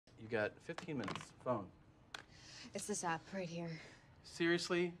got 15 minutes. Phone. It's this app right here.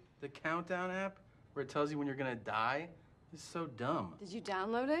 Seriously? The countdown app? Where it tells you when you're gonna die? This is so dumb. Did you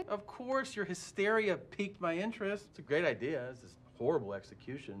download it? Of course, your hysteria piqued my interest. It's a great idea. It's this horrible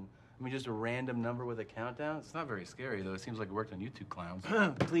execution. I mean, just a random number with a countdown? It's not very scary, though. It seems like it worked on you two clowns.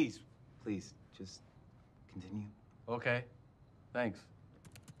 Please, just continue. Okay. Thanks.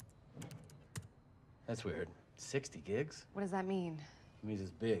 That's weird. 60 gigs? What does that mean? It means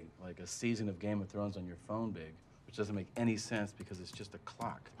it's big, like a season of Game of Thrones on your phone big, which doesn't make any sense because it's just a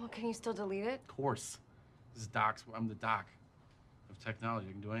clock. Well, can you still delete it? Of course. This is Doc's, I'm the Doc of technology.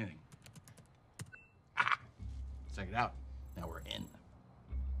 I can do anything. Ah! Check it out. Now we're in.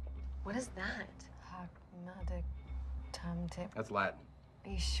 What is that? Pragmatic timetable. That's Latin.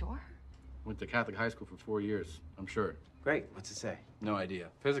 Are you sure? Went to Catholic high school for 4 years, I'm sure. Great. What's it say? No idea.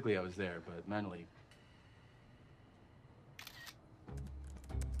 Physically, I was there, but mentally.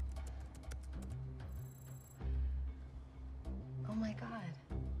 Oh my God.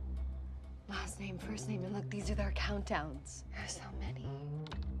 Last name, first name, and look, these are their countdowns. There's so many.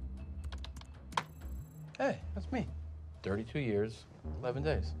 Hey, that's me. 32 years, 11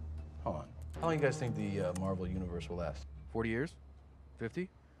 days. Hold on. How long you guys think the Marvel universe will last? 40 years? 50?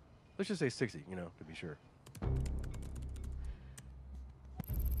 Let's just say 60, you know, to be sure.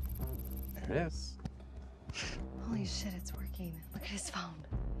 There it is. Holy shit, it's working. Look at his phone.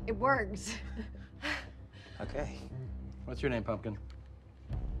 It worked. Okay. What's your name, Pumpkin?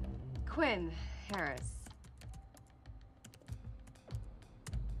 Quinn Harris.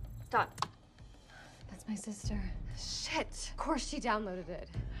 Stop. That's my sister. Shit. Of course she downloaded it.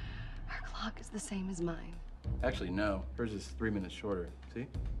 Her clock is the same as mine. Actually, no. Hers is 3 minutes shorter. See?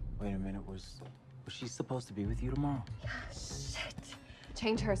 Wait a minute. Was she supposed to be with you tomorrow? Yeah, shit.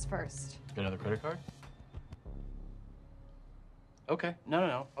 Change hers first. Got another credit card? Okay.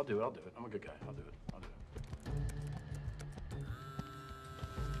 No. I'll do it. I'm a good guy. I'll do it.